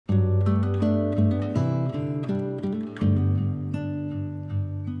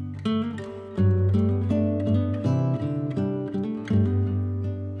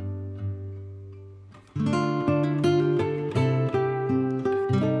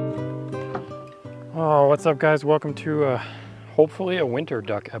Oh, what's up guys? Welcome to hopefully a winter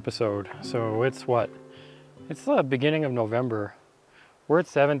duck episode. So it's it's the beginning of November. We're at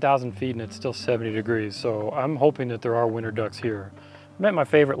 7,000 feet and it's still 70 degrees. So I'm hoping that there are winter ducks here. I'm at my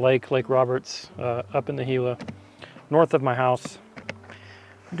favorite lake, Lake Roberts, up in the Gila, north of my house.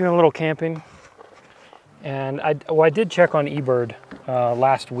 I'm doing a little camping. And I did check on eBird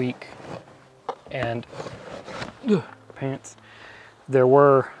last week and pants. There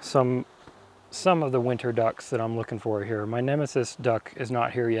were some of the winter ducks that I'm looking for here. My nemesis duck is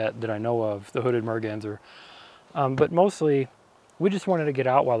not here yet that I know of, the hooded merganser. But mostly, we just wanted to get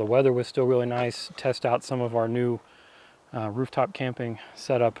out while the weather was still really nice, test out some of our new rooftop camping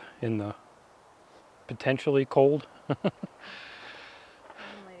setup in the potentially cold. Camera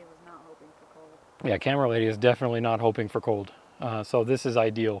lady was not hoping for cold. Yeah, camera lady is definitely not hoping for cold. So this is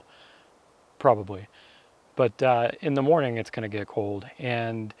ideal, probably. But in the morning, it's going to get cold.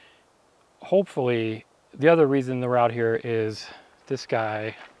 And hopefully, the other reason they're out here is this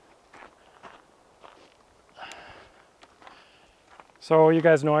guy. So you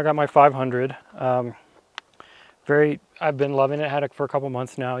guys know I got my 500. I've been loving it. Had it for a couple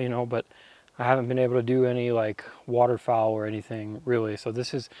months now, you know, but I haven't been able to do any like waterfowl or anything really. So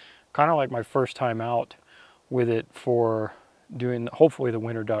this is kind of like my first time out with it for doing hopefully the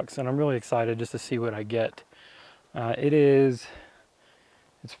winter ducks, and I'm really excited just to see what I get. It's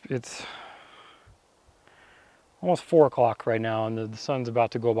almost 4 o'clock right now, and the sun's about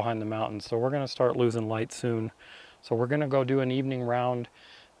to go behind the mountains, so we're going to start losing light soon. So we're going to go do an evening round.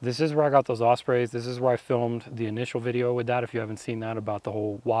 This is where I got those ospreys. This is where I filmed the initial video with that, if you haven't seen that, about the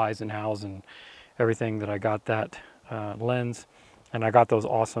whole whys and hows and everything, that I got that lens. And I got those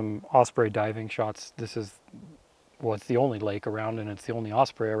awesome osprey diving shots. This is, well, it's the only lake around, and it's the only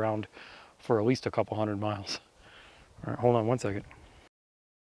osprey around for at least a couple 100 miles. All right, hold on one second.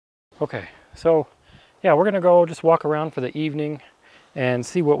 Okay, so yeah, we're gonna go just walk around for the evening and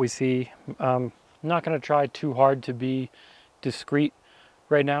see what we see. I'm not gonna try too hard to be discreet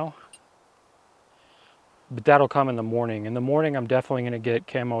right now, but that'll come in the morning. In the morning, I'm definitely gonna get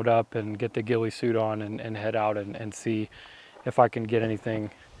camoed up and get the ghillie suit on and head out and see if I can get anything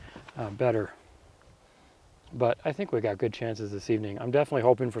better. But I think we got good chances this evening. I'm definitely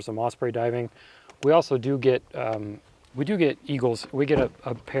hoping for some osprey diving. We also do get eagles. We get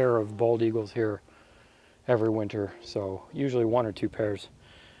a pair of bald eagles here every winter, so usually 1 or 2 pairs.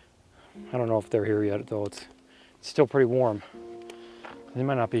 I don't know if they're here yet though. It's still pretty warm. They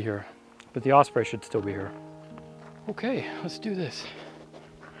might not be here, but the osprey should still be here. Okay, let's do this.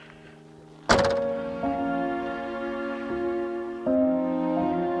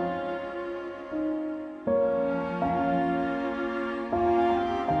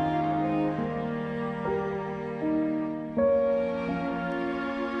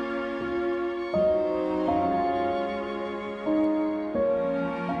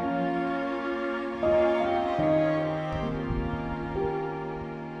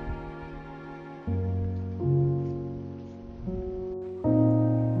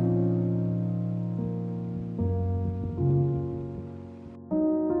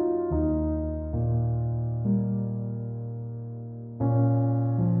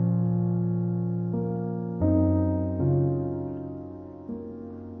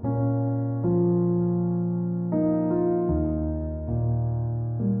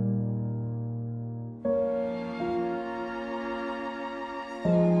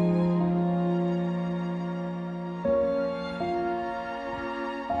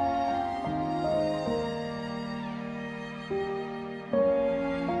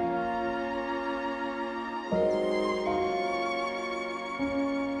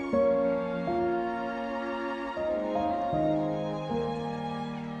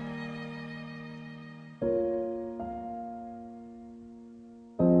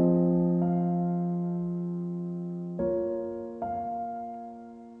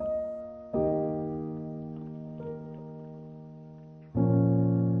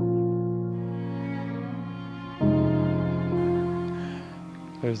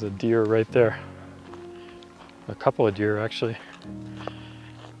 There's a deer right there. A couple of deer, actually.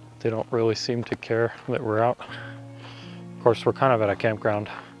 They don't really seem to care that we're out. Of course, we're kind of at a campground.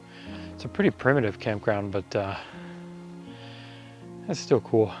 It's a pretty primitive campground, but it's still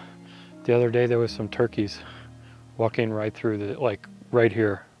cool. The other day, there was some turkeys walking right through like right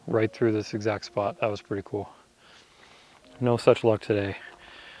here, right through this exact spot. That was pretty cool. No such luck today.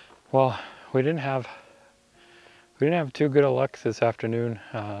 Well, we didn't have too good of luck this afternoon.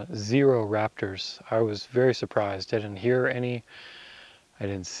 0 raptors. I was very surprised. I didn't hear any. I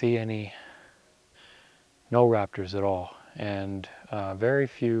didn't see any. No raptors at all. And very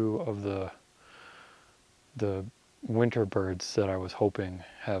few of the the winter birds that I was hoping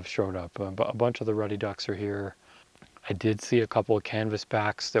have showed up. A bunch of the ruddy ducks are here. I did see a couple of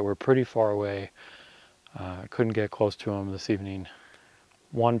canvasbacks that were pretty far away. I couldn't get close to them this evening.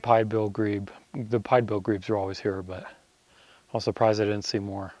 One pied-bill grebe. The pied-bill grebes are always here, but I was surprised I didn't see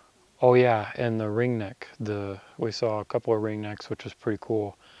more. Oh yeah, and the ringneck. We saw a couple of ringnecks, which was pretty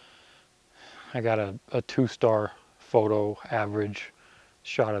cool. I got a 2-star photo average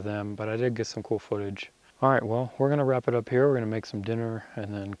shot of them, but I did get some cool footage. All right, well, we're gonna wrap it up here. We're gonna make some dinner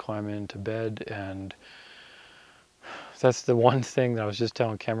and then climb into bed. And that's the one thing that I was just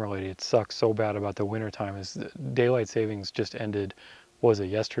telling camera lady, it sucks so bad about the winter time, is daylight savings just ended, was it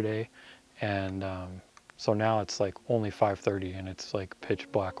yesterday? And so now it's like only 5:30 and it's like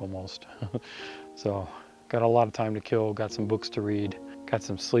pitch black almost. So got a lot of time to kill, got some books to read, got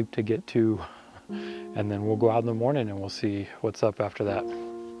some sleep to get to, and then we'll go out in the morning and we'll see what's up after that.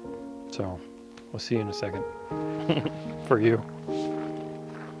 So we'll see you in a second. For you.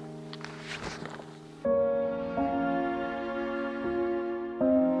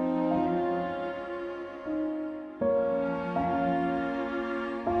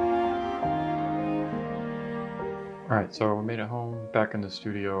 All right, so we made it home, back in the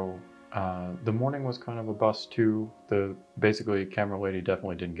studio. The morning was kind of a bust too. Basically, camera lady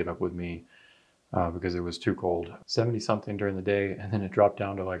definitely didn't get up with me because it was too cold. 70 something during the day, and then it dropped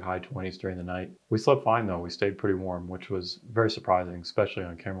down to like high 20s during the night. We slept fine though. We stayed pretty warm, which was very surprising, especially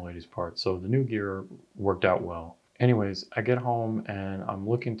on camera lady's part. So the new gear worked out well. Anyways, I get home and I'm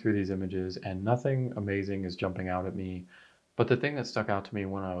looking through these images and nothing amazing is jumping out at me. But the thing that stuck out to me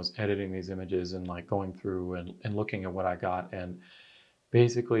when I was editing these images and like going through and looking at what I got, and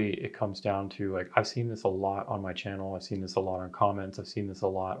basically it comes down to, like, I've seen this a lot on my channel, I've seen this a lot on comments, I've seen this a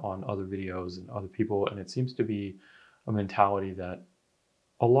lot on other videos and other people, and it seems to be a mentality that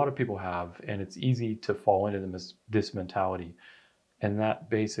a lot of people have, and it's easy to fall into this mentality. And that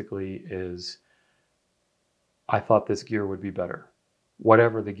basically is, I thought this gear would be better.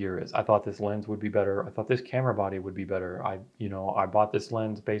 Whatever the gear is, I thought this lens would be better. I thought this camera body would be better. I bought this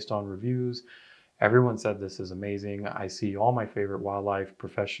lens based on reviews. Everyone said this is amazing. I see all my favorite wildlife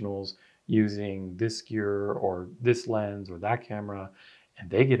professionals using this gear or this lens or that camera, and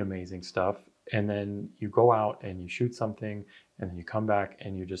they get amazing stuff. And then you go out and you shoot something, and then you come back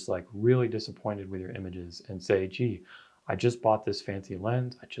and you're just like really disappointed with your images and say, gee, I just bought this fancy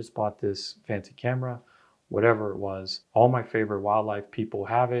lens. I just bought this fancy camera, whatever it was. All my favorite wildlife people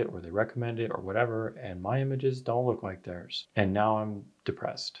have it, or they recommend it, or whatever, and my images don't look like theirs. And now I'm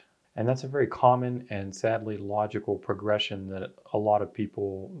depressed. And that's a very common and sadly logical progression that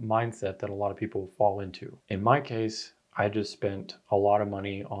mindset that a lot of people fall into. In my case, I just spent a lot of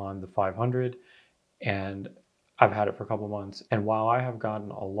money on the 500 and I've had it for a couple months. And while I have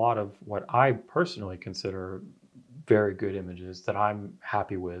gotten a lot of what I personally consider very good images that I'm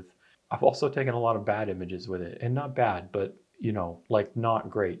happy with, I've also taken a lot of bad images with it, and not bad, but like not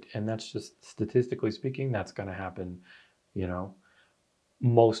great. And that's just, statistically speaking, that's going to happen.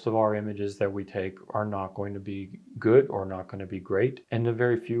 Most of our images that we take are not going to be good or not going to be great. And the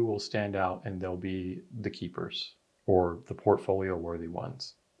very few will stand out and they'll be the keepers or the portfolio worthy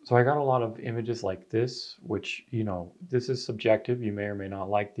ones. So I got a lot of images like this, which, this is subjective. You may or may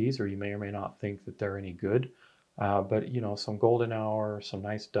not like these, or you may or may not think that they're any good. But some golden hour, some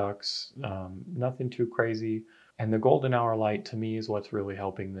nice ducks, nothing too crazy. And the golden hour light to me is what's really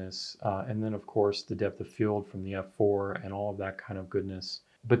helping this. And then of course the depth of field from the f4 and all of that kind of goodness.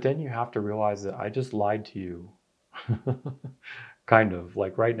 But then you have to realize that I just lied to you. Kind of,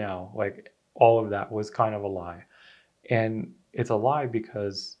 like right now, like all of that was kind of a lie. And it's a lie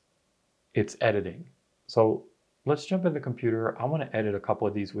because it's editing. So let's jump in the computer. I want to edit a couple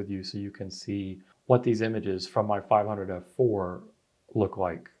of these with you so you can see what these images from my 500 f4 look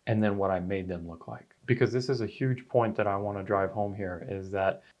like, and then what I made them look like. Because this is a huge point that I want to drive home here, is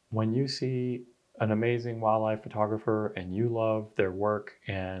that when you see an amazing wildlife photographer and you love their work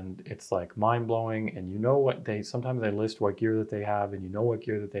and it's like mind-blowing, and sometimes they list what gear that they have, and what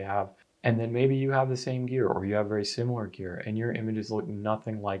gear that they have, and then maybe you have the same gear or you have very similar gear and your images look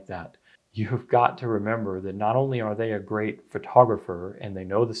nothing like that. You've got to remember that not only are they a great photographer and they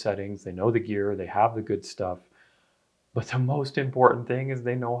know the settings, they know the gear, they have the good stuff, but the most important thing is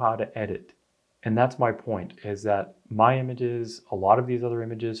they know how to edit. And that's my point, is that my images, a lot of these other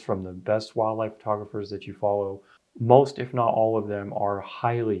images from the best wildlife photographers that you follow, most if not all of them are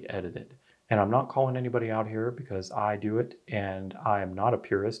highly edited. And I'm not calling anybody out here because I do it and I am not a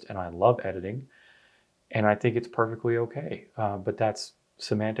purist and I love editing. And I think it's perfectly okay. But that's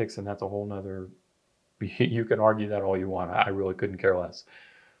semantics and that's a whole nother, you can argue that all you want. I really couldn't care less.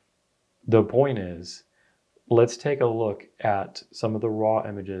 The point is let's take a look at some of the raw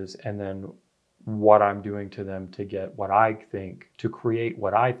images and then what I'm doing to them to get what I think, to create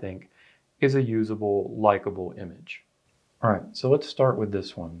what I think is a usable, likable image. All right, so let's start with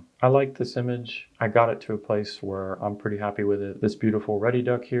this one. I like this image. I got it to a place where I'm pretty happy with it. This beautiful reddy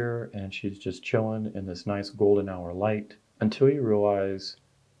duck here, and she's just chilling in this nice golden hour light until you realize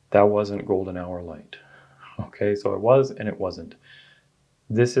that wasn't golden hour light. Okay, so it was and it wasn't.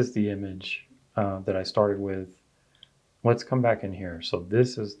 This is the image that I started with. Let's come back in here. So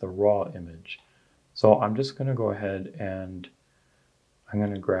this is the raw image. So I'm just going to go ahead and I'm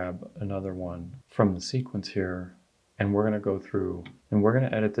going to grab another one from the sequence here, and we're going to go through and we're going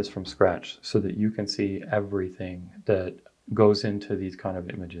to edit this from scratch so that you can see everything that goes into these kind of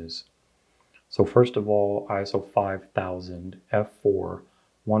images. So first of all, ISO 5000 f4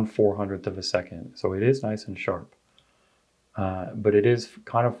 1/400th of a second. So it is nice and sharp, but it is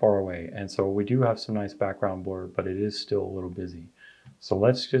kind of far away. And so we do have some nice background blur, but it is still a little busy. So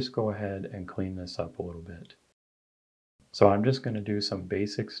let's just go ahead and clean this up a little bit. So I'm just going to do some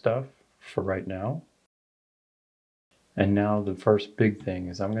basic stuff for right now. And now the first big thing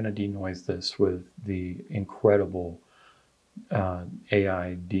is I'm going to denoise this with the incredible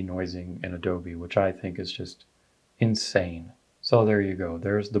AI denoising in Adobe, which I think is just insane. So there you go.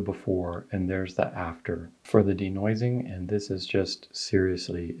 There's the before and there's the after for the denoising, and this is just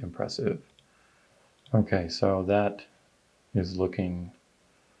seriously impressive. Okay, so that is looking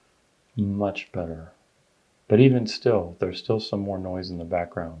much better. But even still, there's still some more noise in the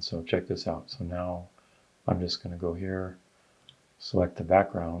background. So check this out. So now I'm just going to go here, select the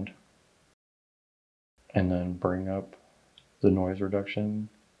background, and then bring up the noise reduction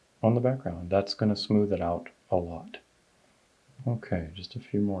on the background. That's going to smooth it out a lot. Okay, just a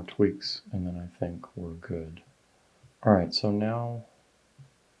few more tweaks, and then I think we're good. All right, so now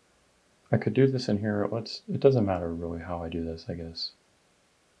I could do this in here. It doesn't matter really how I do this, I guess.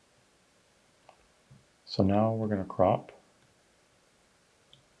 So now we're going to crop.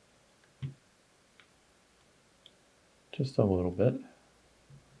 Just a little bit.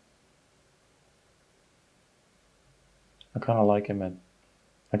 I kind of like it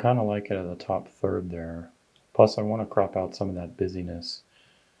at the top third there. Plus I want to crop out some of that busyness.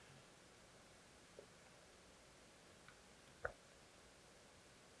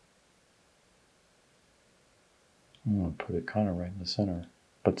 I'm going to put it kind of right in the center,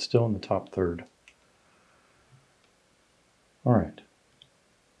 but still in the top third. All right.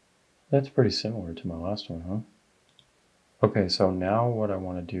 That's pretty similar to my last one, huh? Okay, so now what I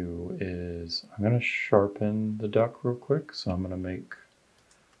want to do is I'm going to sharpen the duck real quick. So I'm going to make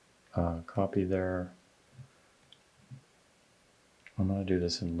a copy there. I'm going to do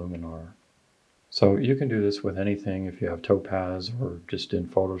this in Luminar. So you can do this with anything if you have Topaz or just in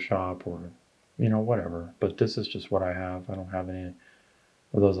Photoshop or, you know, whatever. But this is just what I have. I don't have any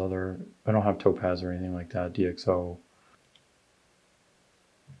of those other, I don't have Topaz or anything like that, DxO.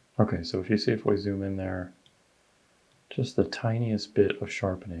 Okay, so if you see if we zoom in there, just the tiniest bit of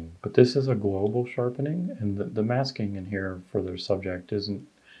sharpening. But this is a global sharpening, and the masking in here for their subject isn't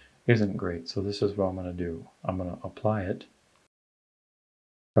great. So this is what I'm going to do. I'm going to apply it.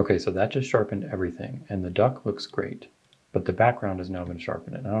 Okay, so that just sharpened everything, and the duck looks great, but the background has now been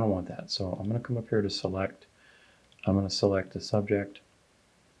sharpened, and I don't want that. So I'm going to come up here to select. I'm going to select the subject.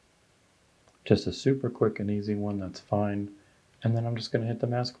 Just a super quick and easy one, that's fine. And then I'm just going to hit the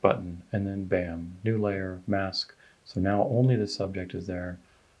mask button, and then bam, new layer, mask. So now only the subject is there,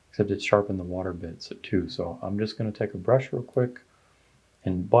 except it sharpened the water bits too. So I'm just going to take a brush real quick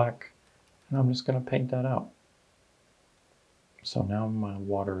in black, and I'm just going to paint that out. So now my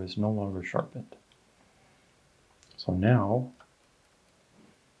water is no longer sharpened. So now,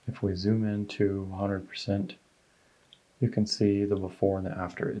 if we zoom into 100%, you can see the before and the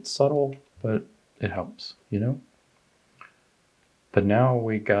after. It's subtle, but it helps, you know? But now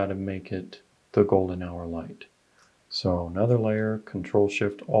we got to make it the golden hour light. So another layer,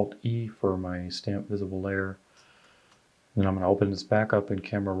 Control-Shift-Alt-E for my stamp visible layer. Then I'm going to open this back up in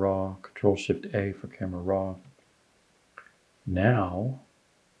Camera Raw, Control-Shift-A for Camera Raw. Now,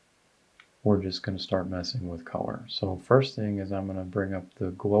 we're just going to start messing with color. So first thing is I'm going to bring up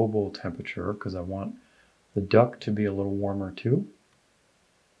the global temperature because I want the duck to be a little warmer too.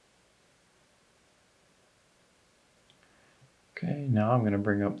 Okay, now I'm going to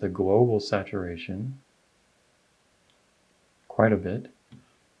bring up the global saturation quite a bit.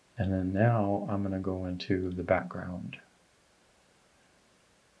 And then now I'm going to go into the background.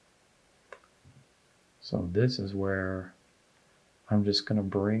 So this is where I'm just going to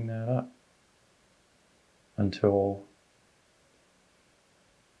bring that up until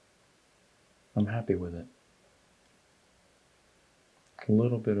I'm happy with it. a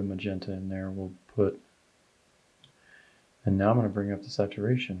little bit of magenta in there. We'll put, and now I'm going to bring up the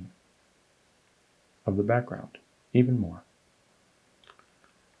saturation of the background even more.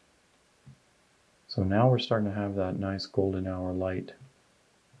 So now we're starting to have that nice golden hour light.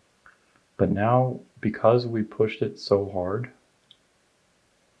 But now, because we pushed it so hard,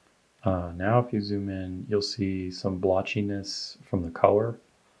 now if you zoom in, you'll see some blotchiness from the color.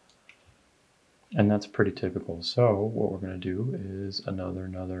 And that's pretty typical. So what we're going to do is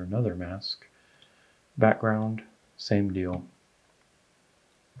another mask. Background, same deal.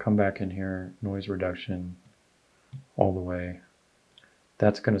 Come back in here, noise reduction all the way.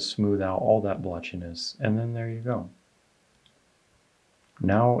 That's going to smooth out all that blotchiness. And then there you go.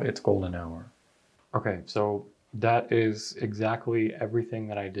 Now it's golden hour. Okay, so that is exactly everything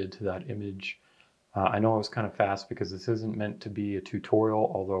that I did to that image. I know it was kind of fast because this isn't meant to be a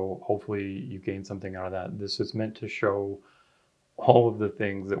tutorial, although hopefully you gain something out of that. This is meant to show all of the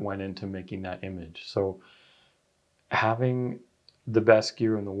things that went into making that image. So having the best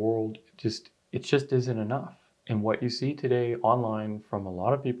gear in the world, it just isn't enough. And what you see today online from a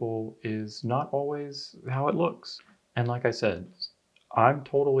lot of people is not always how it looks. And like I said, I'm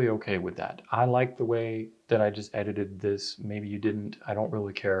totally okay with that. I like the way that I just edited this. Maybe you didn't. I don't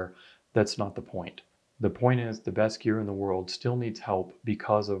really care. That's not the point. The point is the best gear in the world still needs help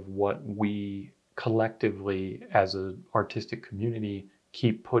because of what we collectively as an artistic community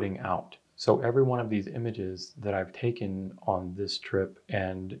keep putting out. So every one of these images that I've taken on this trip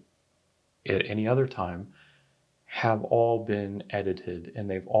and at any other time have all been edited and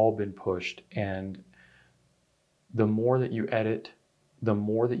they've all been pushed. And the more that you edit, the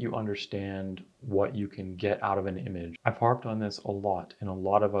more that you understand what you can get out of an image. I've harped on this a lot in a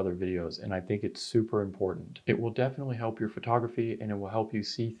lot of other videos, and I think it's super important. It will definitely help your photography, and it will help you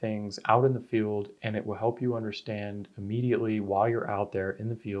see things out in the field, and it will help you understand immediately while you're out there in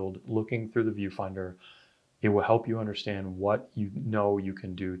the field looking through the viewfinder. It will help you understand what you know you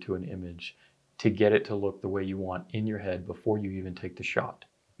can do to an image to get it to look the way you want in your head before you even take the shot.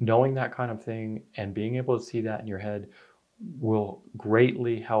 Knowing that kind of thing and being able to see that in your head will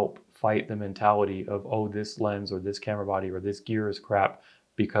greatly help fight the mentality of, oh, this lens or this camera body or this gear is crap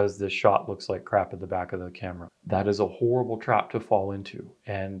because this shot looks like crap at the back of the camera. That is a horrible trap to fall into.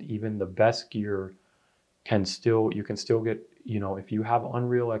 And even the best gear you can still get, if you have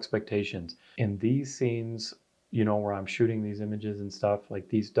unreal expectations in these scenes, where I'm shooting these images and stuff, like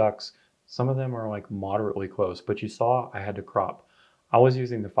these ducks, some of them are like moderately close, but you saw I had to crop. I was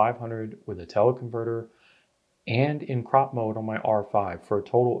using the 500 with a teleconverter and in crop mode on my R5 for a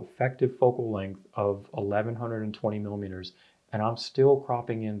total effective focal length of 1120 millimeters, and I'm still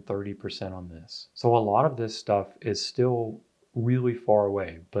cropping in 30% on this. So a lot of this stuff is still really far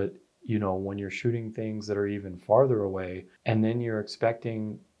away, but when you're shooting things that are even farther away and then you're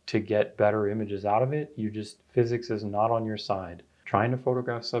expecting to get better images out of it, physics is not on your side. Trying to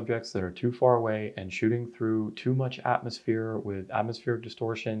photograph subjects that are too far away and shooting through too much atmosphere with atmospheric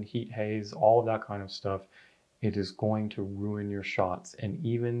distortion, heat haze, all of that kind of stuff, it is going to ruin your shots. And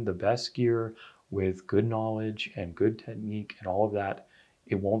even the best gear with good knowledge and good technique and all of that,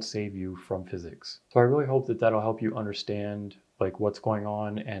 it won't save you from physics. So I really hope that that'll help you understand like what's going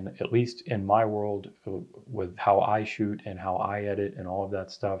on, and at least in my world with how I shoot and how I edit and all of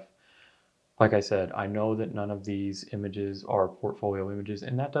that stuff. Like I said, I know that none of these images are portfolio images,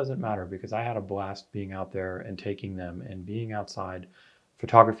 and that doesn't matter because I had a blast being out there and taking them and being outside.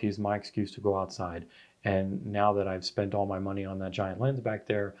 Photography is my excuse to go outside. And now that I've spent all my money on that giant lens back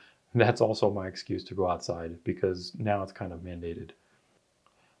there, that's also my excuse to go outside because now it's kind of mandated.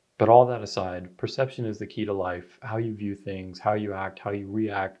 But all that aside, perception is the key to life. How you view things, how you act, how you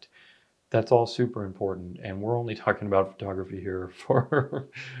react, that's all super important. And we're only talking about photography here for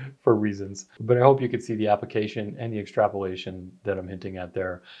reasons. But I hope you could see the application and the extrapolation that I'm hinting at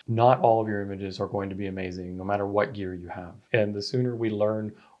there. Not all of your images are going to be amazing, no matter what gear you have. And the sooner we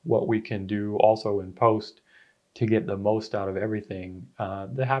learn what we can do also in post to get the most out of everything,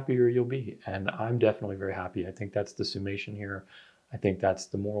 the happier you'll be. And I'm definitely very happy. I think that's the summation here. I think that's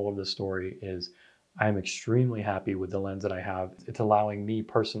the moral of the story is I'm extremely happy with the lens that I have. It's allowing me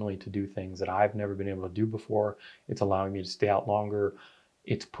personally to do things that I've never been able to do before. It's allowing me to stay out longer.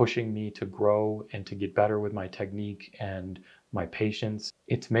 It's pushing me to grow and to get better with my technique and my patience.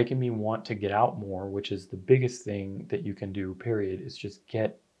 It's making me want to get out more, which is the biggest thing that you can do, period, is just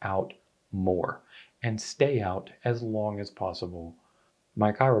get out more and stay out as long as possible.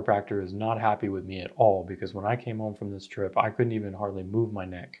 My chiropractor is not happy with me at all because when I came home from this trip, I couldn't even hardly move my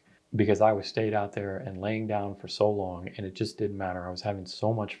neck because I was stayed out there and laying down for so long and it just didn't matter. I was having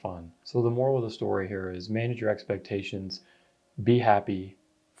so much fun. So the moral of the story here is manage your expectations. be happy,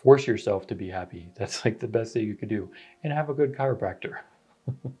 force yourself to be happy. That's like the best thing you could do. And have a good chiropractor.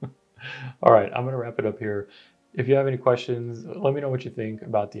 All right, I'm going to wrap it up here. If you have any questions, let me know what you think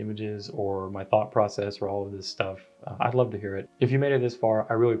about the images or my thought process or all of this stuff. I'd love to hear it. If you made it this far,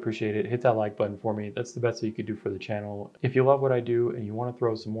 I really appreciate it. Hit that like button for me. That's the best that you could do for the channel. If you love what I do and you want to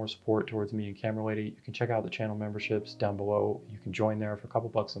throw some more support towards me and Camera Lady, you can check out the channel memberships down below. You can join there for a couple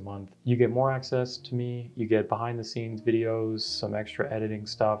bucks a month. You get more access to me. You get behind the scenes videos, some extra editing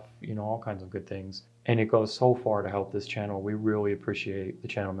stuff, you know, all kinds of good things. And it goes so far to help this channel. We really appreciate the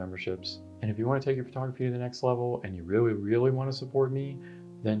channel memberships. And if you want to take your photography to the next level and you really, really want to support me,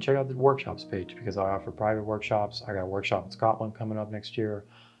 then check out the workshops page, because I offer private workshops. I got a workshop in Scotland coming up next year.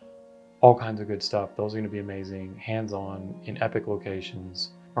 All kinds of good stuff. Those are going to be amazing, hands-on, in epic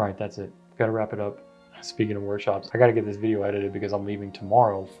locations. All right, that's it. Got to wrap it up. Speaking of workshops, I got to get this video edited because I'm leaving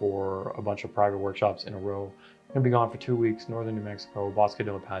tomorrow for a bunch of private workshops in a row. I'm going to be gone for 2 weeks, northern New Mexico, Bosque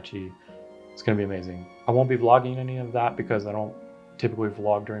del Apache. It's going to be amazing. I won't be vlogging any of that because I don't typically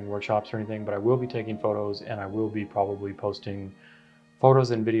vlog during workshops or anything, but I will be taking photos, and I will be probably posting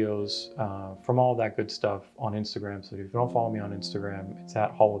photos and videos from all that good stuff on Instagram. So if you don't follow me on Instagram, it's at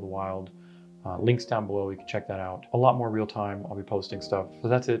Hall of the Wild. Links down below, you can check that out. A lot more real time, I'll be posting stuff. So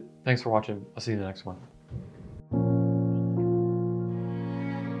that's it. Thanks for watching. I'll see you in the next one.